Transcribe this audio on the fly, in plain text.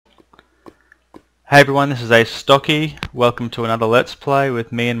Hey everyone, this is Astocky. Welcome to another Let's Play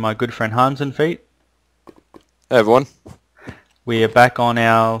with me and my good friend Hansnfeat. Hey everyone. We are back on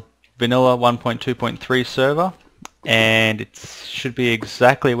our vanilla 1.2.3 server, and it should be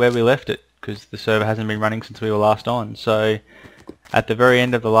exactly where we left it because the server hasn't been running since we were last on. So at the very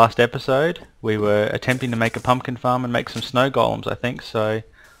end of the last episode we were attempting to make a pumpkin farm and make some snow golems, I think. So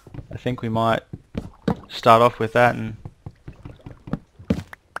I think we might start off with that and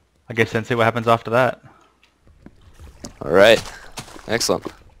I guess then see what happens after that. Alright. Excellent.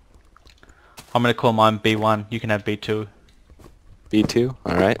 I'm going to call mine B1, you can have B2. B2?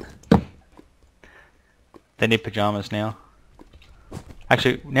 Alright. They need pajamas now.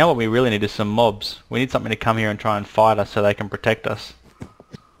 Actually, now what we really need is some mobs. We need something to come here and try and fight us so they can protect us.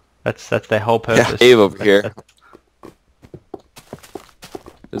 That's their whole purpose. Yeah, cave over here.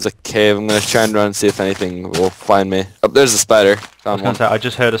 There's a cave. I'm gonna try and run and see if anything will find me. Oh, there's a spider. Found one. I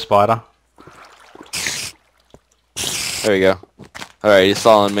just heard a spider. There we go. Alright, he's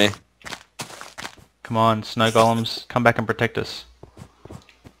following me. Come on, snow golems, come back and protect us.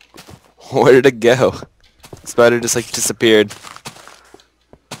 Where did it go? Spider just like disappeared.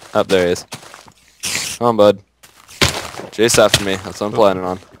 Up there he is. Come on, bud. Chase after me. That's what I'm planning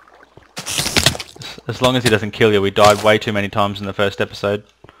on. As long as he doesn't kill you. We died way too many times in the first episode.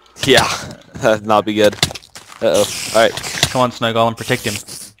 Yeah, that'd not be good. Uh-oh. Alright. Come on, snow golem, protect him.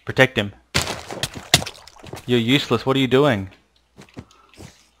 Protect him. You're useless. What are you doing?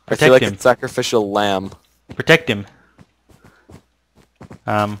 I feel like a sacrificial lamb. Protect him.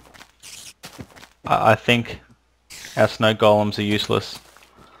 I think our snow golems are useless.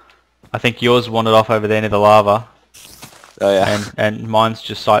 I think yours wandered off over there near the lava. Oh yeah. And mine's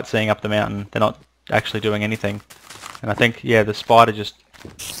just sightseeing up the mountain. They're not actually doing anything. And I think, yeah, the spider it's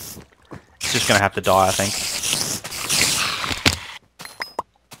just going to have to die, I think.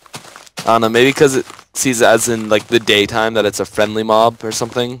 I don't know, maybe because it sees it as in like the daytime that it's a friendly mob or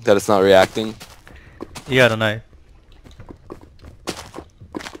something, that it's not reacting. Yeah, I don't know.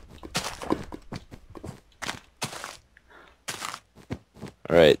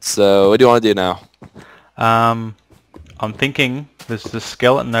 Alright, so what do you want to do now? I'm thinking there's this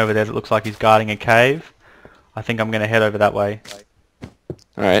skeleton over there that looks like he's guarding a cave. I think I'm going to head over that way.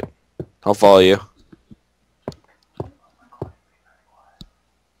 Alright, I'll follow you.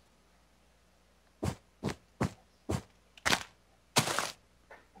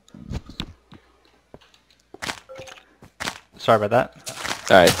 Sorry about that.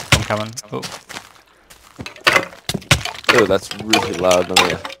 Alright. I'm coming. Oh. Oh, that's really loud.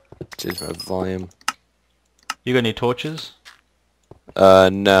 Let me change my volume. You got any torches?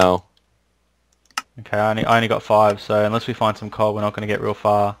 No. Okay, I only got 5, so unless we find some coal, we're not going to get real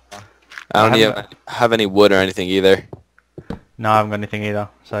far. I don't have any wood or anything either. No, I haven't got anything either,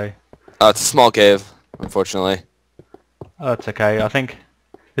 so... Oh, it's a small cave, unfortunately. Oh, that's okay. I think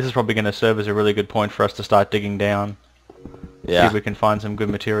this is probably going to serve as a really good point for us to start digging down. Yeah. See if we can find some good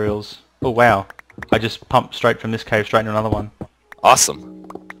materials. Oh, wow. I just pumped straight from this cave straight into another one. Awesome.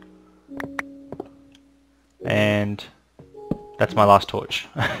 And that's my last torch.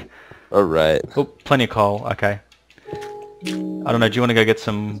 Alright. Oh, plenty of coal. Okay. I don't know, do you want to go get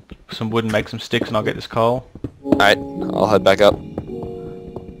some wood and make some sticks and I'll get this coal? Alright, I'll head back up.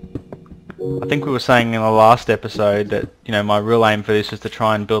 I think we were saying in the last episode that, you know, my real aim for this is to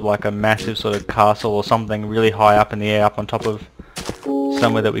try and build like a massive sort of castle or something really high up in the air, up on top of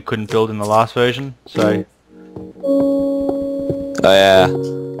somewhere that we couldn't build in the last version. So... Oh yeah.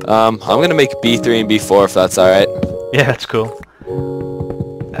 I'm gonna make B3 and B4 if that's alright. Yeah, that's cool.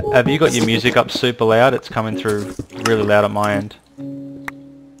 Have you got your music up super loud? It's coming through really loud at my end.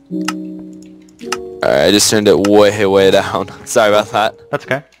 Alright, I just turned it way down. Sorry about that. That's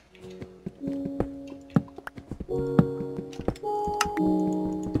okay.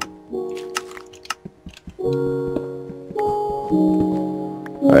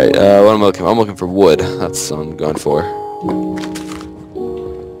 Alright, what am I looking for? I'm looking for wood. That's what I'm going for.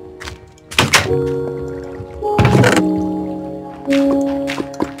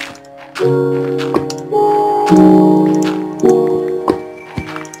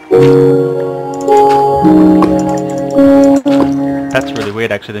 That's really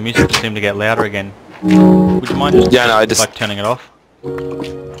weird actually, the music just seemed to get louder again. Would you mind just like turning it off?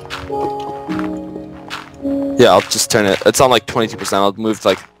 Yeah, I'll just turn it. It's on like 22%. I'll move to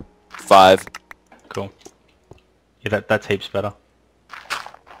like 5. Cool. Yeah, that's heaps better.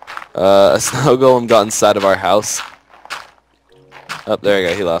 A snow golem got inside of our house. Oh, there you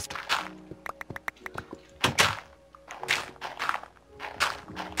go. He left.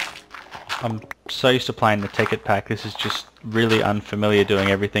 I'm so used to playing the ticket pack. This is just really unfamiliar doing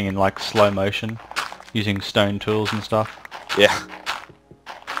everything in like slow motion. using stone tools and stuff. Yeah.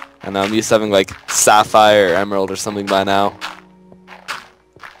 And I'm used to having like sapphire or emerald or something by now.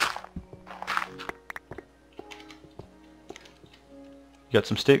 You got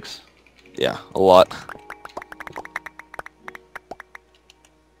some sticks? Yeah, a lot.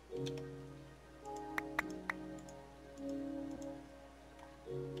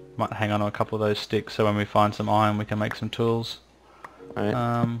 Might hang on to a couple of those sticks so when we find some iron we can make some tools.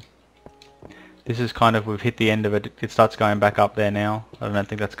 Alright. This is kind of, we've hit the end of it. It starts going back up there now. I don't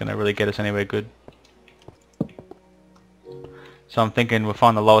think that's going to really get us anywhere good. So I'm thinking we'll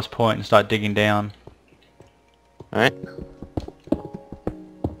find the lowest point and start digging down. Alright.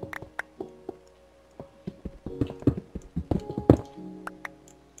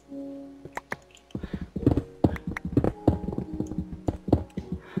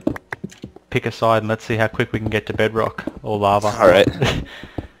 Pick a side and let's see how quick we can get to bedrock or lava. Alright.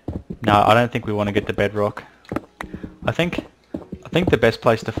 No, I don't think we want to get to bedrock. I think the best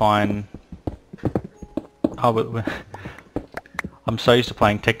place to find... Oh, I'm so used to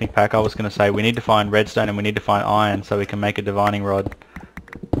playing Technic Pack, I was going to say we need to find redstone and we need to find iron so we can make a divining rod.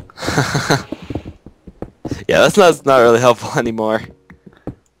 Yeah, that's not really helpful anymore.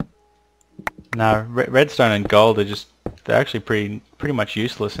 No, redstone and gold are just... They're actually pretty much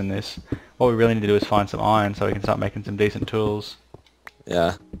useless in this. What we really need to do is find some iron so we can start making some decent tools.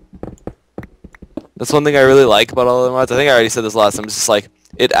 Yeah. That's one thing I really like about all the mods. I think I already said this last time. It's just like,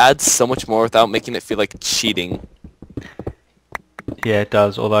 it adds so much more without making it feel like cheating. Yeah, it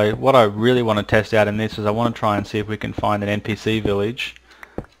does. Although, what I really want to test out in this is I want to try and see if we can find an NPC village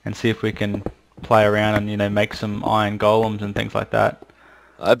and see if we can play around and, you know, make some iron golems and things like that.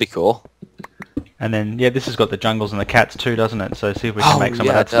 That'd be cool. And then, yeah, this has got the jungles and the cats too, doesn't it? So see if we can make some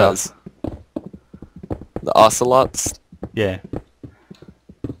of that stuff. The ocelots? Yeah.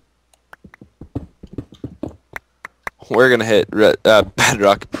 We're gonna hit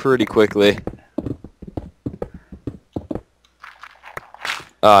bedrock pretty quickly.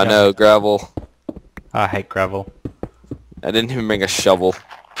 Oh no, gravel. I hate gravel. I didn't even bring a shovel.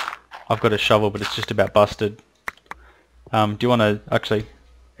 I've got a shovel, but it's just about busted. Do you want to... Actually,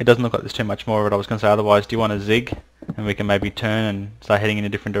 it doesn't look like there's too much more of it. I was going to say otherwise. Do you want to zig? And we can maybe turn and start heading in a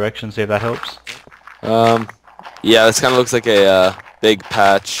different direction, see if that helps. Yeah, this kind of looks like a big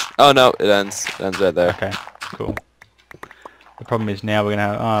patch. Oh no, it ends. It ends right there. Okay, cool. The problem is now we're going to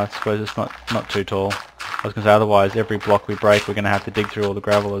have... Oh, I suppose it's not too tall. I was going to say otherwise, every block we break, we're going to have to dig through all the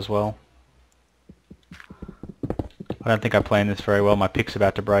gravel as well. I don't think I planned this very well. My pick's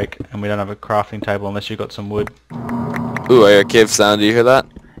about to break, and we don't have a crafting table unless you've got some wood. Ooh, I hear a cave sound. Do you hear that?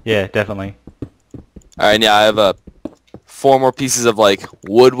 Yeah, definitely. Alright, yeah, I have 4 more pieces of like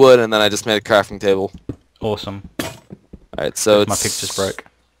wood, and then I just made a crafting table. Awesome. Alright, so my pick just broke.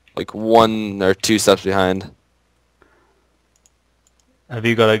 Like 1 or 2 steps behind. Have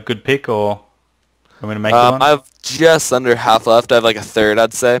you got a good pick, or I'm going to make one? I have just under half left. I have like a third,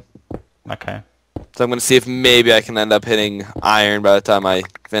 I'd say. Okay. So I'm going to see if maybe I can end up hitting iron by the time I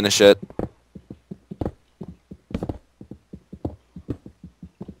finish it.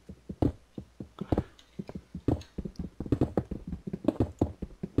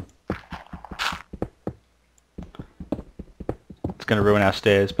 It's going to ruin our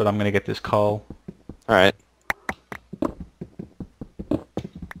stairs, but I'm going to get this coal. Alright.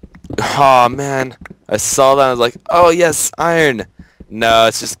 Oh man, I saw that and I was like, oh yes, iron. No,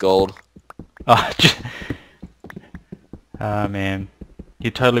 it's just gold. Oh, man.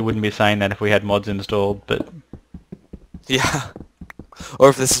 You totally wouldn't be saying that if we had mods installed, but... Yeah. Or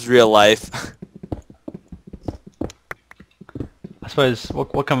if this is real life. I suppose,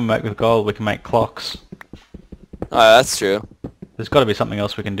 what can we make with gold? We can make clocks. Oh, that's true. There's got to be something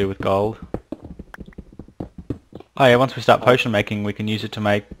else we can do with gold. Oh yeah, once we start potion making, we can use it to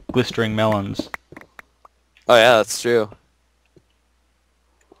make glistering melons. Oh yeah, that's true.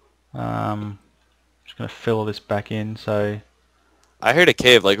 Just going to fill all this back in, so... I heard a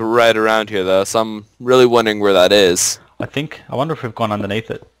cave like right around here though, so I'm really wondering where that is. I wonder if we've gone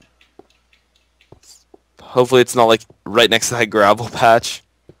underneath it. Hopefully it's not like right next to that gravel patch.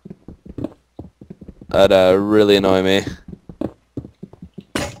 That'd really annoy me.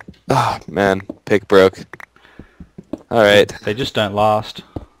 Oh man, pick broke. Alright. They just don't last.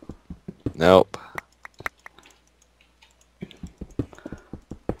 Nope.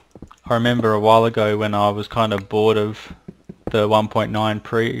 I remember a while ago when I was kind of bored of the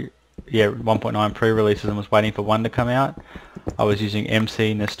 1.9 pre-releases and was waiting for 1 to come out. I was using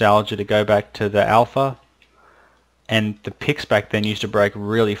MC Nostalgia to go back to the alpha, and the picks back then used to break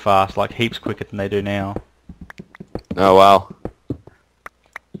really fast, like heaps quicker than they do now. Oh wow.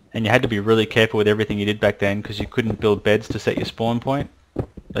 And you had to be really careful with everything you did back then because you couldn't build beds to set your spawn point.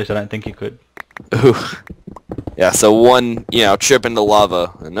 At least I don't think you could. Ooh. Yeah, so one, trip into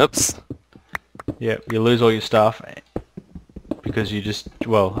lava, and oops. Yeah, you lose all your stuff because you just,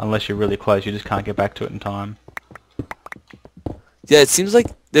 well, unless you're really close, you just can't get back to it in time. Yeah, it seems like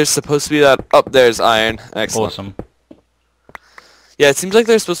there's supposed to be that... Oh, there's iron. Excellent. Awesome. Yeah, it seems like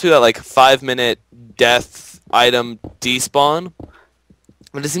there's supposed to be that, like, 5-minute death item despawn.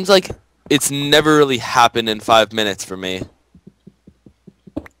 But it seems like it's never really happened in 5 minutes for me.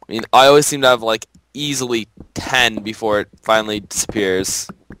 I mean, I always seem to have, like, easily 10 before it finally disappears.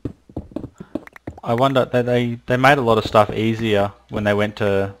 I wonder, they made a lot of stuff easier when they went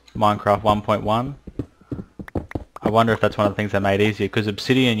to Minecraft 1.1. I wonder if that's one of the things they made easier, because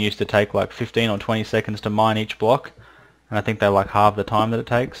Obsidian used to take like 15 or 20 seconds to mine each block, and I think they like halve the time that it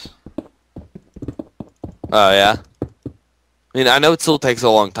takes. Oh, yeah? I mean, I know it still takes a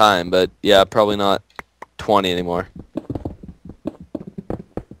long time, but yeah, probably not 20 anymore.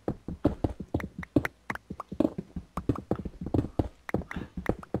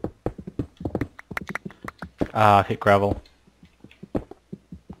 Ah, I've hit gravel.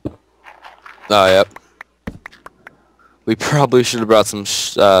 Oh, yep. We probably should have brought some,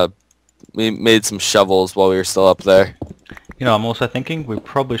 we made some shovels while we were still up there. You know, I'm also thinking we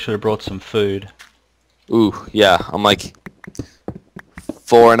probably should have brought some food. Ooh, yeah, I'm like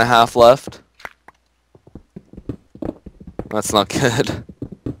 4.5 left. That's not good.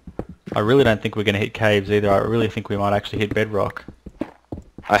 I really don't think we're going to hit caves either. I really think we might actually hit bedrock.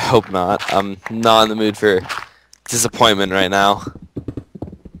 I hope not. I'm not in the mood for disappointment right now.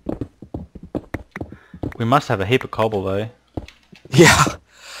 We must have a heap of cobble though. Yeah,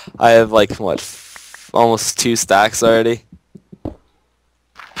 I have like, what, almost 2 stacks already.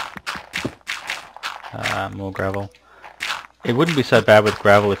 More gravel. It wouldn't be so bad with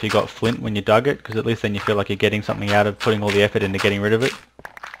gravel if you got flint when you dug it, because at least then you feel like you're getting something out of putting all the effort into getting rid of it.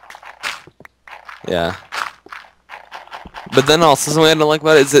 Yeah. But then also something I don't like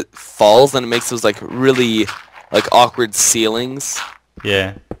about it is it falls and it makes those like really like awkward ceilings.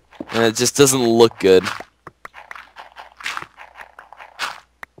 Yeah. And it just doesn't look good.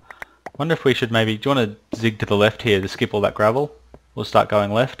 Wonder if we should maybe, do you want to zig to the left here to skip all that gravel? We'll start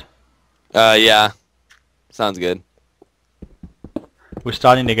going left. Yeah. Sounds good. We're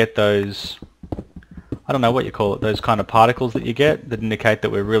starting to get those, I don't know what you call it, those kind of particles that you get that indicate that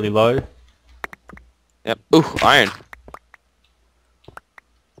we're really low. Yep. Ooh, iron.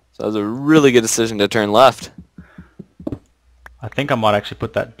 So that was a really good decision to turn left. I think I might actually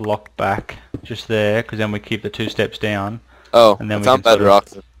put that block back just there, because then we keep the 2 steps down. Oh, And then I we found can sort of-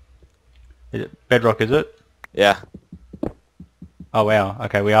 bedrock. Is it bedrock, is it? Yeah. Oh wow,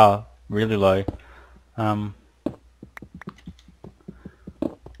 okay, we are really low.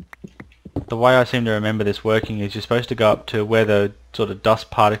 The way I seem to remember this working is you're supposed to go up to where the sort of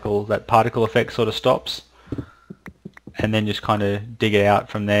dust particle, that particle effect sort of stops, and then just kind of dig it out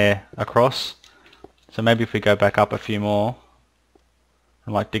from there across. So maybe if we go back up a few more,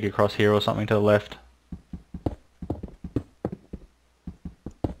 and like dig across here or something to the left.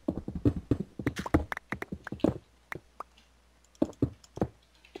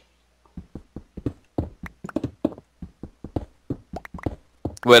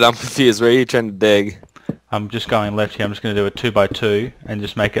 Wait, I'm confused. Where are you trying to dig? I'm just going left here. I'm just going to do a 2x2 and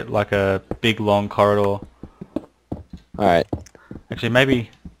just make it like a big long corridor. Alright. Actually,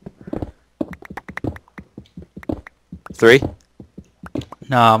 maybe 3?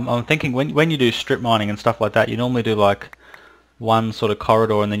 no. I'm thinking when you do strip mining and stuff like that, you normally do like one sort of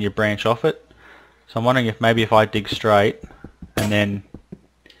corridor and then you branch off it. So I'm wondering if maybe if I dig straight and then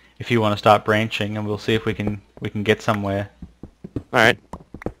if you want to start branching, and we'll see if we can get somewhere. Alright.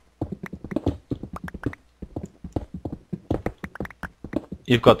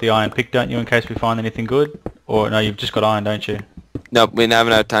 You've got the iron pick, don't you, in case we find anything good? Or no, you've just got iron, don't you? Nope, we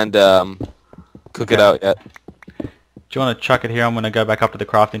haven't had time to cook it out yet. Do you want to chuck it here? I'm going to go back up to the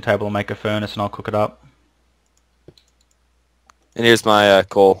crafting table and make a furnace and I'll cook it up. And here's my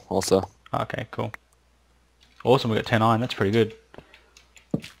coal also. Okay, cool. Awesome, we got 10 iron, that's pretty good.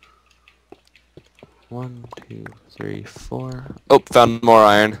 1, 2, 3, 4. Oh, found more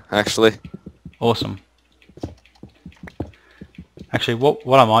iron, actually. Awesome. Actually,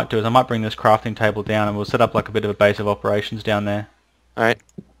 what I might do is I might bring this crafting table down and we'll set up like a bit of a base of operations down there. Alright.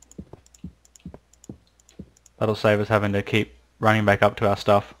 That'll save us having to keep running back up to our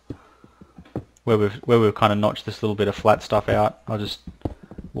stuff. Where we've kind of notched this little bit of flat stuff out. I'll just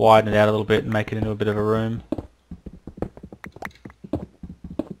widen it out a little bit and make it into a bit of a room.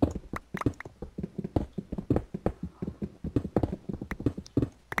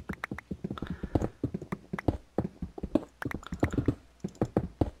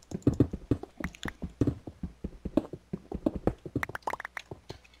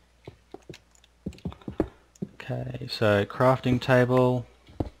 Okay, so crafting table.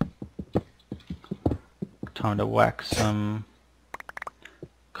 Time to whack some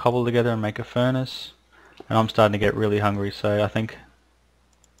cobble together and make a furnace. And I'm starting to get really hungry, so I think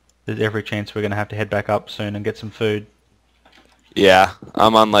there's every chance we're going to have to head back up soon and get some food. Yeah,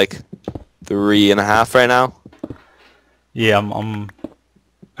 I'm on like 3.5 right now. Yeah,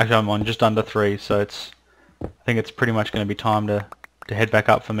 actually I'm on just under 3, so I think it's pretty much going to be time to head back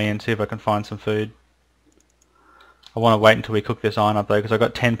up for me and see if I can find some food. I want to wait until we cook this iron up though, because I've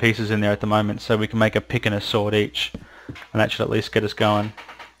got 10 pieces in there at the moment, so we can make a pick and a sword each, and that should at least get us going.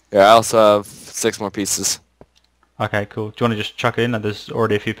 Yeah, I also have 6 more pieces. Okay, cool. Do you want to just chuck it in? There's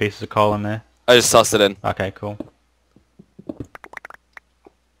already a few pieces of coal in there. I just tossed it in. Okay, cool.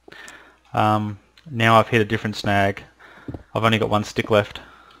 Now I've hit a different snag. I've only got 1 stick left.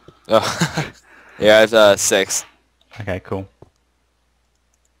 Oh. Yeah, I have 6. Okay, cool.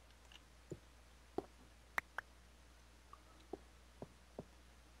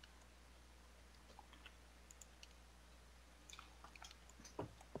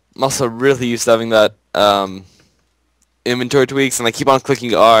 I'm also really used to having that inventory tweaks, and I keep on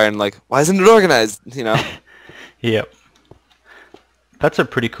clicking R and like, why isn't it organized? You know? Yep. That's a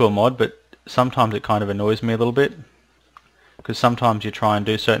pretty cool mod, but sometimes it kind of annoys me a little bit, because sometimes you try and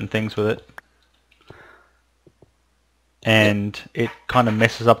do certain things with it, and it kind of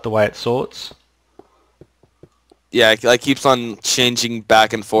messes up the way it sorts. Yeah, it like keeps on changing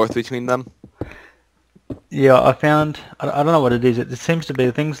back and forth between them. Yeah, I found, I don't know what it is, it seems to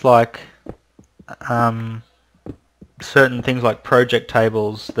be things like, certain things like project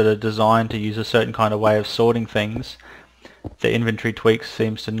tables that are designed to use a certain kind of way of sorting things. The inventory tweaks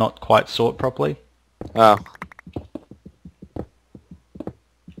seems to not quite sort properly. Oh.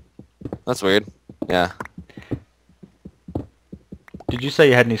 That's weird. Yeah. Did you say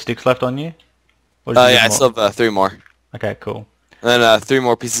you had any sticks left on you? Or did you Yeah, get I more? still have 3 more. Okay, cool. And then 3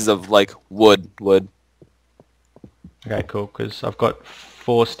 more pieces of like wood. Okay, cool, because I've got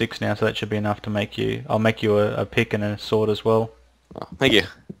 4 sticks now, so that should be enough to make you... I'll make you a pick and a sword as well. Oh, thank you.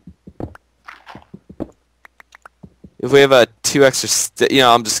 If we have 2 extra,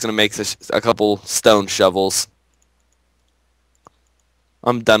 I'm just gonna make a couple stone shovels.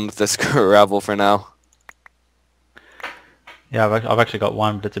 I'm done with this gravel for now. Yeah, I've actually got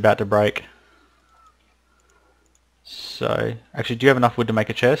 1, but it's about to break. So, actually, do you have enough wood to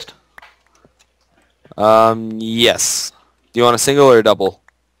make a chest? Yes. Do you want a single or a double?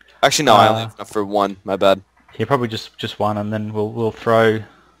 Actually, no, I only have enough for 1. My bad. Yeah, probably just 1, and then we'll throw...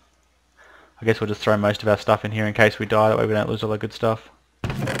 I guess we'll just throw most of our stuff in here in case we die, that way we don't lose all our good stuff.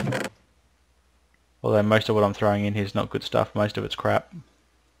 Although most of what I'm throwing in here is not good stuff, most of it's crap.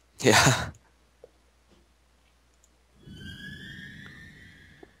 Yeah.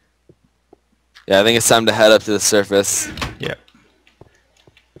 Yeah, I think it's time to head up to the surface. Yep.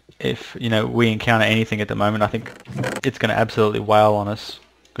 If, we encounter anything at the moment, I think it's going to absolutely wail on us,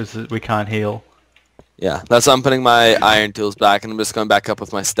 because we can't heal. Yeah, that's why I'm putting my iron tools back, and I'm just going back up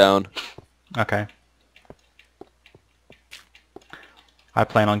with my stone. Okay. I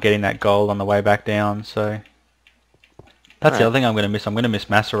plan on getting that gold on the way back down, so... That's the other thing I'm going to miss. I'm going to miss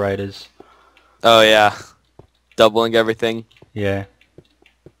macerators. Oh, yeah. Doubling everything. Yeah.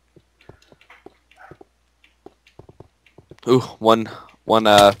 Ooh, one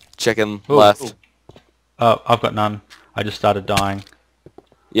chicken Ooh, left. ooh. Oh, I've got none. I just started dying.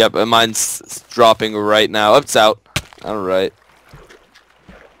 Yep, and mine's dropping right now. It's out. Alright.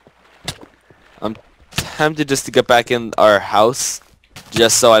 I'm tempted just to get back in our house,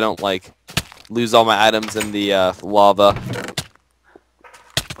 just so I don't, lose all my items in the lava.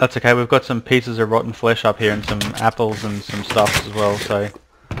 That's okay, we've got some pieces of rotten flesh up here and some apples and some stuff as well, so...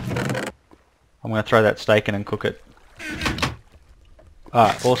 I'm going to throw that steak in and cook it.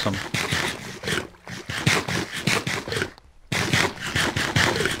 Ah, awesome.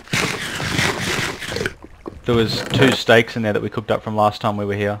 There was 2 steaks in there that we cooked up from last time we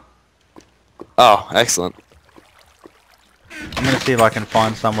were here. Oh, excellent. I'm going to see if I can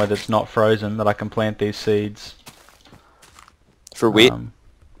find somewhere that's not frozen that I can plant these seeds. For wheat?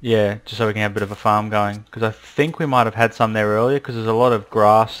 Yeah, just so we can have a bit of a farm going. Because I think we might have had some there earlier, because there's a lot of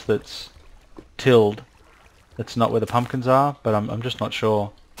grass that's tilled. That's not where the pumpkins are, but I'm just not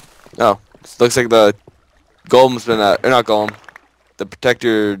sure. Oh, looks like the golem's been, or not golem, the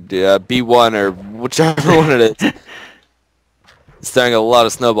protector, B1 or whichever one it is. It's throwing a lot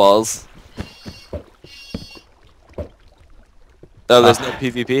of snowballs. Oh, there's no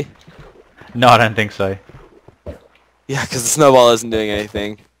PvP? No, I don't think so. Yeah, because the snowball isn't doing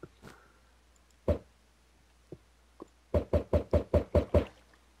anything.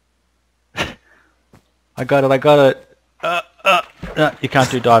 I got it, I got it. You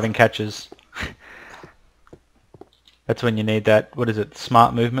can't do diving catches. That's when you need that, what is it,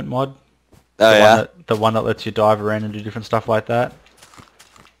 smart movement mod? Oh yeah. The one that lets you dive around and do different stuff like that.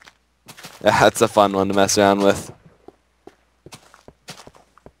 Yeah, that's a fun one to mess around with.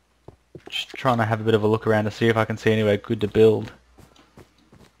 Just trying to have a bit of a look around to see if I can see anywhere good to build.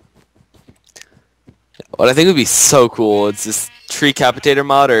 What I think would be so cool, it's this tree capitator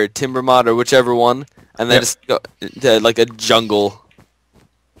mod or timber mod or whichever one, and then just go to like a jungle.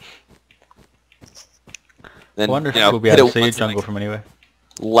 Then, I wonder if we'll be able to see a jungle like, from anywhere.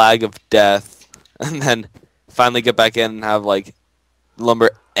 lag of death, and then finally get back in and have like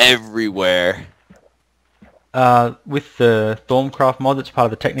lumber everywhere. With the Thorncraft mod that's part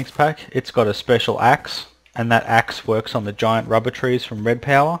of the Technics pack, it's got a special axe, and that axe works on the giant rubber trees from Red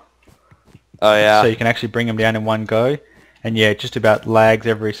Power. Oh yeah. So you can actually bring them down in one go, and yeah, it just about lags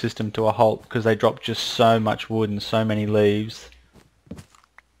every system to a halt because they drop just so much wood and so many leaves.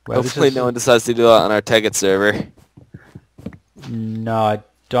 Well, hopefully no one decides to do that on our Tekkit server. No, I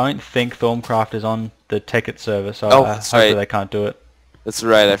don't think Thorncraft is on the Tekkit server, so that's hopefully right. they can't do it. That's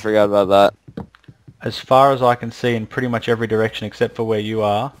right, I forgot about that. As far as I can see in pretty much every direction except for where you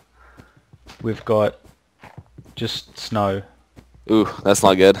are, we've got just snow. Ooh, that's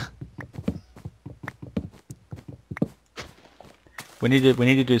not good. We need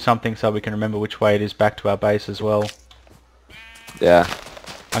to do something so we can remember which way it is back to our base as well. Yeah.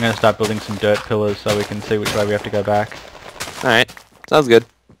 I'm going to start building some dirt pillars so we can see which way we have to go back. Alright, sounds good.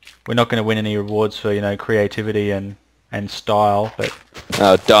 We're not going to win any rewards for, you know, creativity and style, but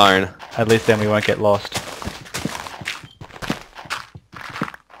Oh, darn. at least then we won't get lost.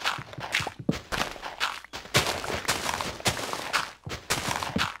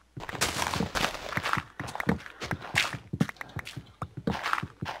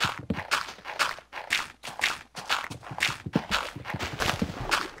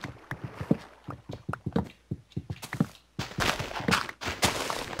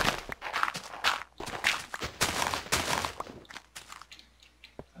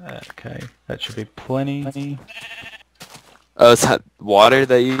 Okay, that should be plenty. Oh, is that water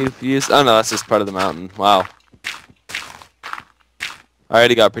that you used? Oh no, that's just part of the mountain. Wow. I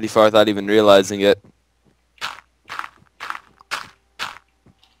already got pretty far without even realizing it.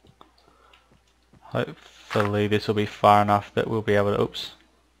 Hopefully this will be far enough that we'll be able to... Oops.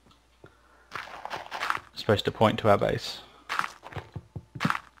 Supposed to point to our base.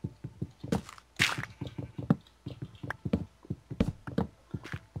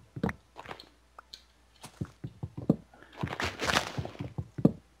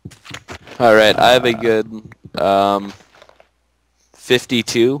 Alright, I have a good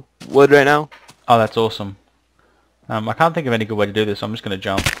 52 wood right now. Oh, that's awesome. I can't think of any good way to do this, so I'm just going to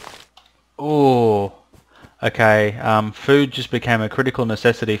jump. Ooh. Okay, food just became a critical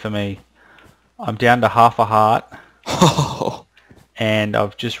necessity for me. I'm down to half a heart. And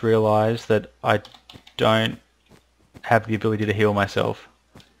I've just realised that I don't have the ability to heal myself.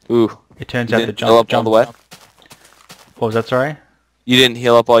 Ooh. It turns You out the didn't heal up all jump... the way? What was that, sorry? You didn't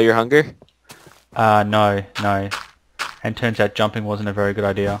heal up all your hunger? No. And turns out jumping wasn't a very good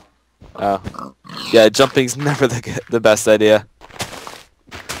idea. Oh. Yeah, jumping's never the best idea.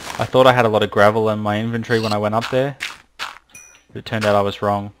 I thought I had a lot of gravel in my inventory when I went up there. But it turned out I was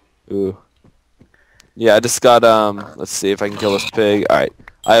wrong. Ooh. Yeah, I just got, let's see if I can kill this pig. Alright.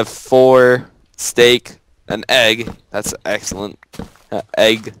 I have 4 steak, an egg. That's excellent.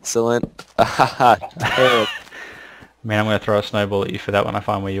 Excellent. Man, I'm going to throw a snowball at you for that when I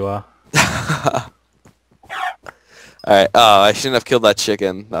find where you are. Alright, oh, I shouldn't have killed that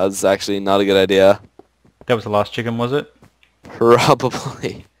chicken. That was actually not a good idea. That was the last chicken, was it?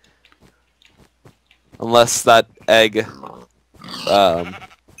 Probably. Unless that egg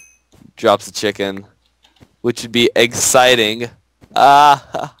drops a chicken, which would be exciting.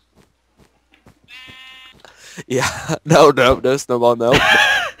 Ah. Yeah. No, snowball, no.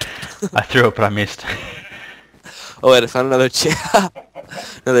 I threw it, but I missed. Oh wait, I found another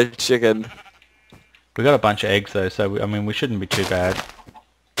another chicken. We got a bunch of eggs though, so I mean we shouldn't be too bad.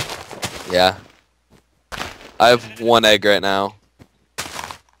 Yeah. I have 1 egg right now.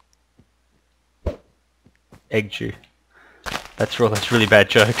 Egg Jew. That's really bad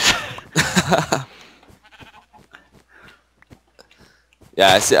jokes.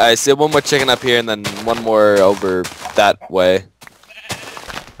 Yeah, I see 1 more chicken up here and then 1 more over that way.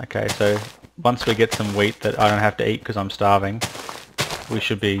 Okay, so once we get some wheat that I don't have to eat because I'm starving, we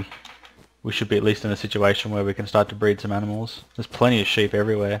should be at least in a situation where we can start to breed some animals. There's plenty of sheep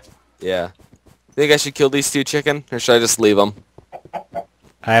everywhere. Yeah. Think I should kill these 2 chicken, or should I just leave them?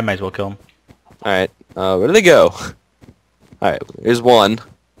 I may as well kill them. Alright, where do they go? Alright, here's one.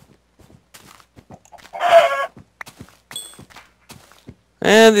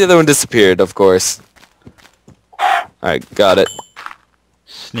 And the other one disappeared, of course. Alright, got it.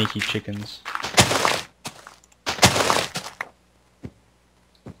 Sneaky chickens.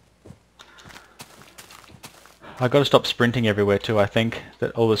 I gotta stop sprinting everywhere too. I think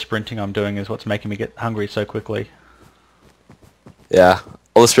that all the sprinting I'm doing is what's making me get hungry so quickly. Yeah,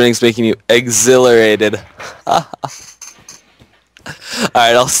 all the sprinting's making you exhilarated. Alright,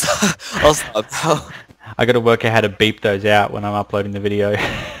 I'll stop now. I gotta work out how to beep those out when I'm uploading the video.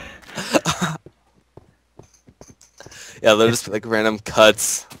 Yeah, they're just like random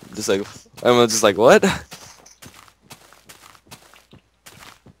cuts. Just like, I'm just like, what?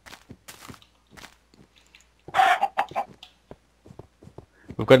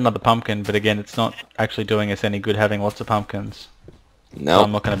 We've got another pumpkin, but again, it's not actually doing us any good having lots of pumpkins. No. So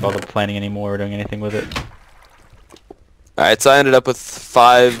I'm not going to bother planting anymore or doing anything with it. Alright, so I ended up with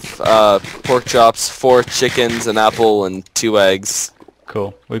 5 pork chops, 4 chickens, an apple, and 2 eggs.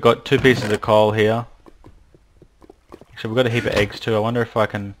 Cool. We've got 2 pieces of coal here. Actually, we've got a heap of eggs too. I wonder if I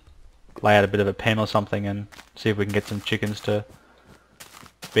can lay out a bit of a pen or something and see if we can get some chickens to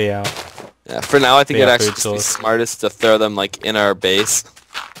be our... Yeah, for now I think Be it'd our actually food just be source. smartest to throw them like in our base.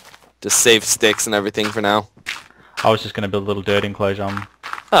 Just save sticks and everything for now. I was just going to build a little dirt enclosure. I'm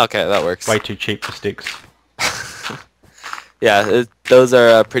Oh, okay, that works. way too cheap for sticks. Yeah, those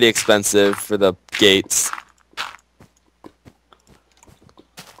are pretty expensive for the gates.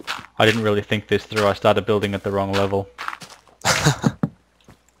 I didn't really think this through. I started building at the wrong level.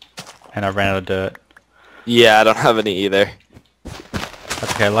 And I ran out of dirt. Yeah, I don't have any either.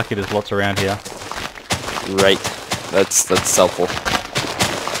 That's okay, lucky there's lots around here. Right. That's helpful.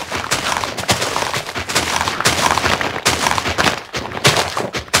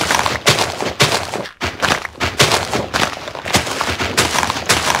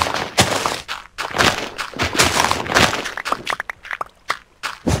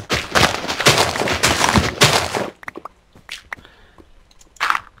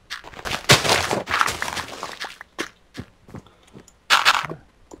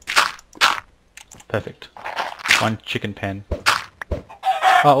 Perfect. 1 chicken pen.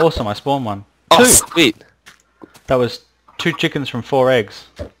 Oh, awesome, I spawned one. Oh, 2! sweet. That was 2 chickens from 4 eggs.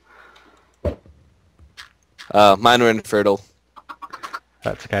 Mine were infertile.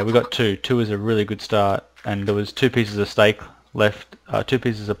 That's okay, we got 2. 2 is a really good start. And there was 2 pieces of steak left. 2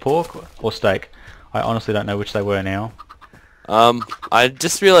 pieces of pork or steak. I honestly don't know which they were now. I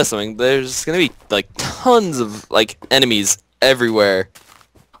just realized something. There's gonna be like tons of like enemies everywhere.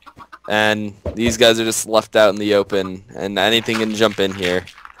 And these guys are just left out in the open, and anything can jump in here.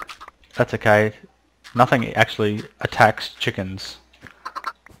 That's okay. Nothing actually attacks chickens.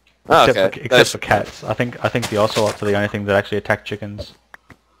 Oh, Except, okay. except for cats. I think the ocelots are the only thing that actually attack chickens.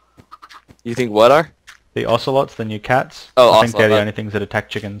 You think what are? The ocelots, the new cats. Oh, I think they're the ocelot. only things that attack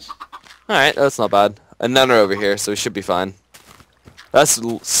chickens. Alright, that's not bad. And none are over here, so we should be fine. That's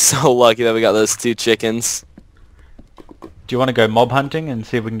so lucky that we got those 2 chickens. Do you want to go mob hunting and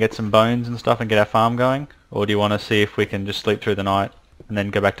see if we can get some bones and stuff and get our farm going? Or do you want to see if we can just sleep through the night and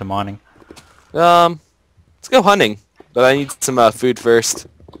then go back to mining? Let's go hunting. But I need some food first.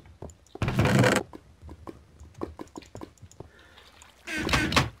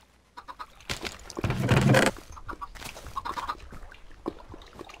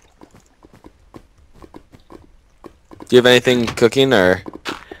 Do you have anything cooking, or?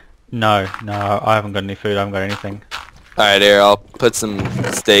 No, I haven't got any food, I haven't got anything. Alright, here, I'll put some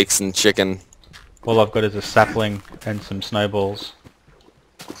steaks and chicken. All I've got is a sapling and some snowballs.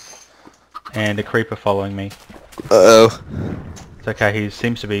 And a creeper following me. Uh-oh. It's okay, he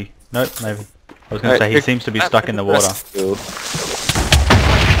seems to be... Nope, maybe. I was going to say, he here- seems to be stuck in the water.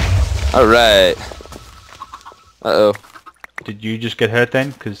 Alright. Uh-oh. Did you just get hurt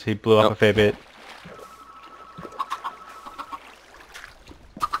then? Because he blew up Nope. a fair bit.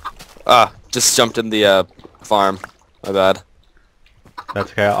 Ah, just jumped in the farm. My bad.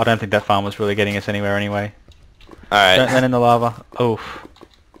 That's okay, I don't think that farm was really getting us anywhere anyway. Don't Alright. land in the lava. Oof.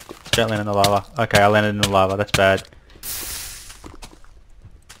 Don't land in the lava. Okay, I landed in the lava, that's bad.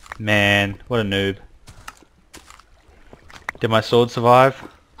 Man, what a noob. Did my sword survive?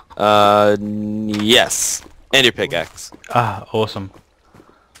 Yes. And your pickaxe. Ah, awesome.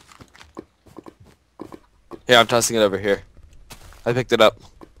 Here, I'm tossing it over here. I picked it up.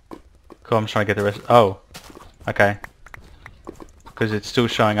 Cool, I'm just trying to get the rest. Oh, okay. Because it's still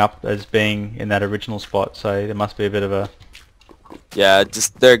showing up as being in that original spot, so there must be a bit of a... Yeah,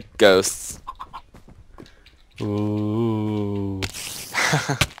 just, they're ghosts. Ooh.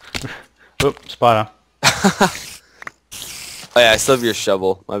 Oop, spider. Oh yeah, I still have your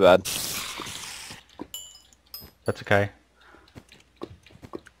shovel. My bad. That's okay.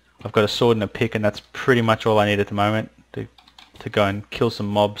 I've got a sword and a pick, and that's pretty much all I need at the moment to go and kill some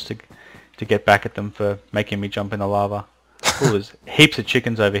mobs to get back at them for making me jump in the lava. Ooh, there's heaps of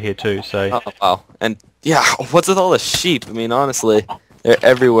chickens over here too, so... Oh, wow. And, yeah, what's with all the sheep? I mean, honestly, they're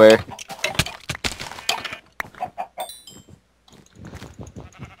everywhere.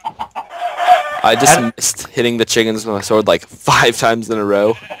 I just missed hitting the chickens with my sword like 5 times in a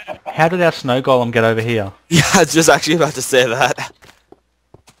row. How did our snow golem get over here? Yeah, I was just actually about to say that.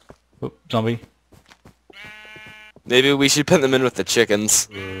 Oop, zombie. Maybe we should put them in with the chickens.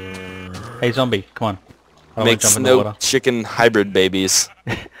 Hey, zombie, come on. I don't want Make to jump in the snow water. chicken hybrid babies.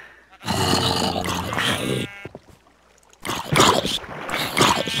 And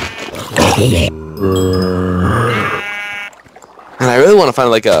I really want to find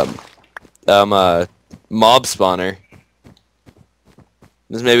like a mob spawner.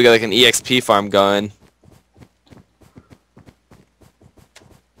 Just maybe get like an EXP farm going.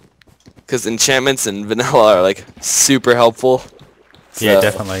 Because enchantments and vanilla are like super helpful. So, Yeah,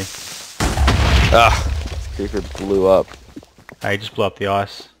 definitely. this creeper blew up. Hey, just blew up the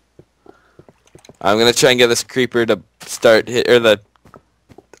ice. I'm gonna try and get this creeper to start hit, or the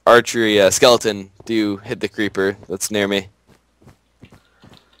archery skeleton to hit the creeper that's near me.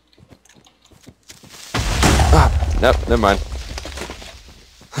 Nope, never mind.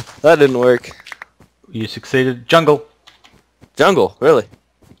 That didn't work. You succeeded. Jungle! Jungle, really?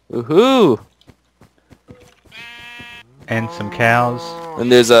 Woohoo! And some cows.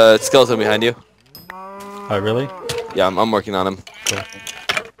 And there's a skeleton behind you. Oh, really? Yeah, I'm working on him. Cool.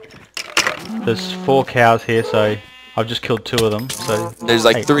 There's 4 cows here, so I've just killed 2 of them. So There's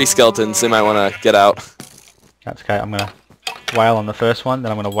like hey, 3 skeletons, they might want to get out. That's okay. I'm gonna wail on the first one,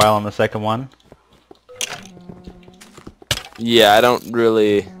 then I'm gonna wail on the second one. Yeah, I don't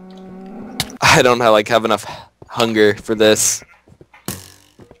have enough hunger for this.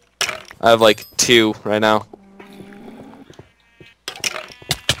 I have like 2 right now.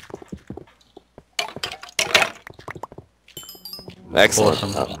 Excellent.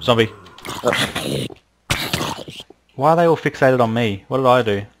 Awesome. Zombie. Why are they all fixated on me? What did I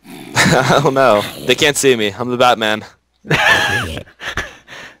do? I don't know. They can't see me. I'm the Batman.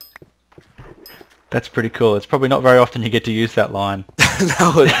 That's pretty cool. It's probably not very often you get to use that line.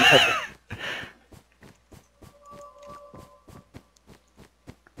 No, it's never.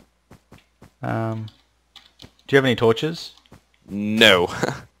 Do you have any torches? No.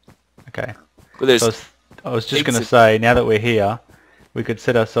 Okay. But there's So I was just going to say, now that we're here, we could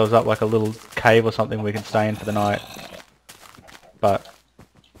set ourselves up like a little cave or something we can stay in for the night. But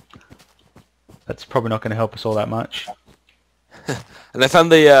that's probably not going to help us all that much. and I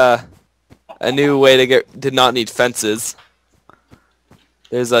found the a new way to not need fences.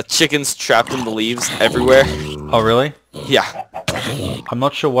 There's chickens trapped in the leaves everywhere. Oh, really? Yeah. I'm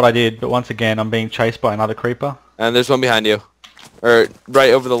not sure what I did, but once again, I'm being chased by another creeper. And there's one behind you. Or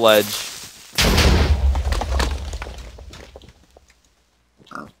right over the ledge.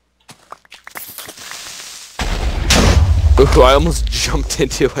 Ooh, I almost jumped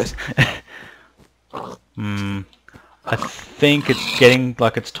into it. I think it's getting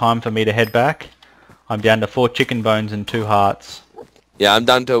like it's time for me to head back. I'm down to 4 chicken bones and 2 hearts. Yeah, I'm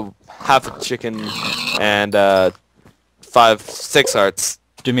down to half a chicken and 6 hearts.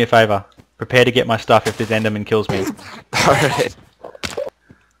 Do me a favour. Prepare to get my stuff if this Enderman kills me. Alright.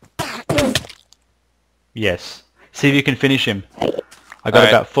 Yes. See if you can finish him. I got Alright.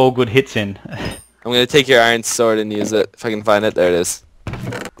 about 4 good hits in. I'm gonna take your iron sword and use it if I can find it. There it is.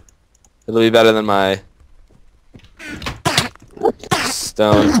 It'll be better than my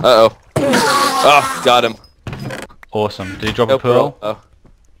stone. Uh-oh. Oh, got him. Awesome. Did you drop No a pearl? Oh.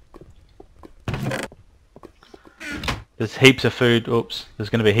 There's heaps of food. Oops. There's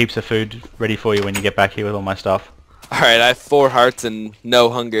going to be heaps of food ready for you when you get back here with all my stuff. Alright, I have 4 hearts and no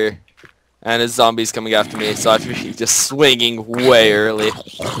hunger. And a zombie's coming after me, so I have to be just swinging way early.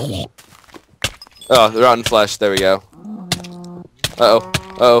 Oh, the rotten flesh. There we go. Uh-oh.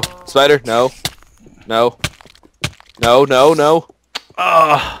 Uh-oh. Spider? No. No. No, no, no.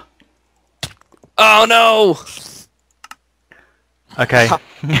 Oh! Oh, no! Okay.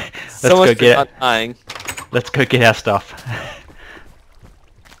 Let's go get our stuff.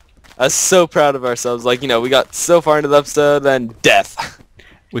 I was so proud of ourselves. Like, you know, we got so far into the episode and death.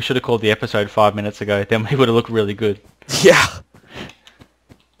 We should have called the episode 5 minutes ago. Then we would have looked really good. Yeah.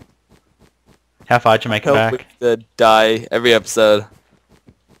 How far did you make it Hope we back? to die every episode.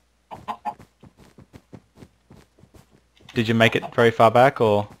 Did you make it very far back,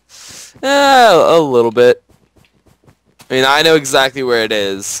 or? A little bit. I mean, I know exactly where it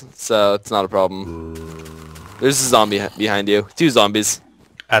is, so it's not a problem. There's a zombie behind you. 2 zombies.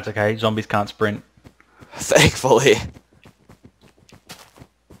 That's okay. Zombies can't sprint. Thankfully.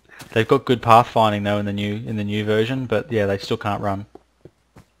 They've got good pathfinding though in the new version, but yeah, they still can't run.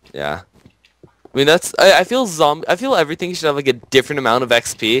 Yeah. I mean, I feel everything should have like a different amount of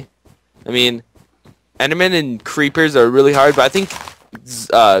XP. I mean, Endermen and creepers are really hard, but I think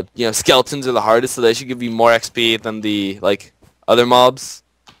you know, skeletons are the hardest, so they should give you more XP than the like other mobs.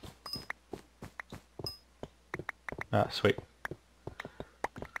 Ah, sweet.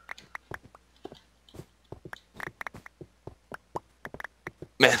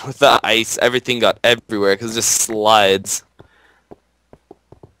 Man, with the ice, everything got everywhere because it just slides.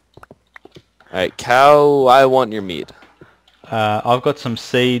 Alright, cow, I want your meat. I've got some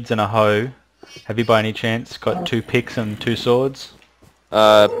seeds and a hoe. Have you by any chance got 2 picks and 2 swords?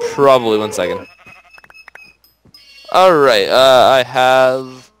 Probably 1 second. Alright, I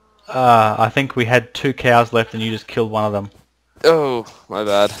have... I think we had 2 cows left and you just killed one of them. Oh, my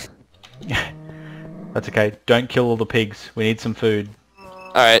bad. That's okay. Don't kill all the pigs. We need some food.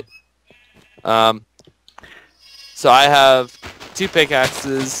 Alright. So I have 2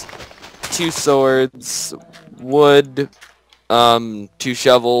 pickaxes, 2 swords, wood, 2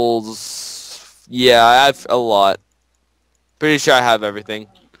 shovels. Yeah, I have a lot. Pretty sure I have everything.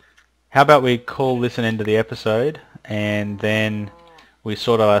 How about we call this an end of the episode, and then we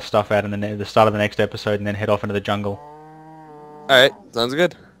sort all our stuff out in the start of the next episode, and then head off into the jungle. Alright, sounds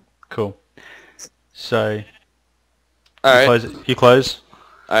good. Cool. So, Alright. You close.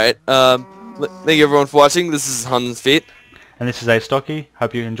 Alright, thank you everyone for watching. This is Hansnfeat. And this is Astocky.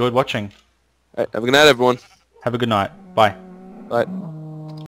 Hope you enjoyed watching. Alright, have a good night everyone. Have a good night. Bye. Bye.